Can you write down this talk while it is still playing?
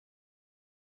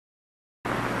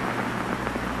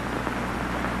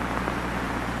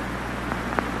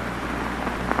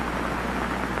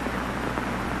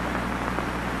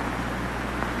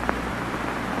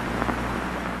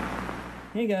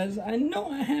Hey guys, I know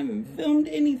I haven't filmed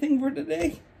anything for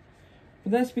today,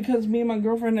 but that's because me and my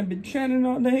girlfriend have been chatting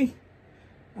all day.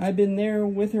 I've been there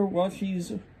with her while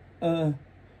she's doing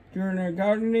her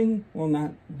gardening. Well,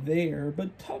 not there,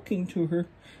 but talking to her.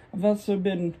 I've also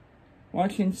been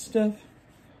watching stuff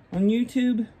on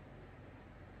YouTube,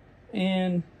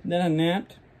 and then I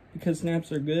napped because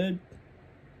naps are good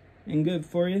and good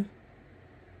for you.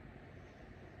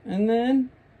 And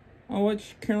then I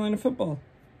watched Carolina football.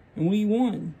 And we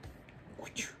won.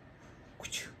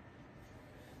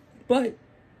 But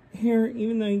here,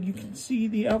 even though you can see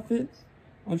the outfit,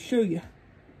 I'll show you.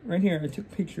 Right here, I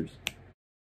took pictures.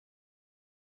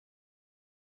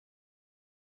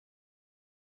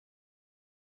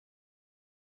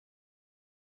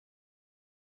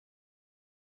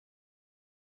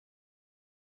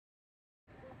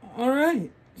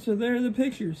 Alright, so there are the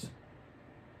pictures.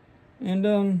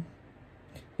 And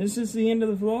this is the end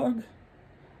of the vlog.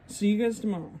 See you guys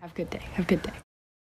tomorrow. Have a good day. Have a good day.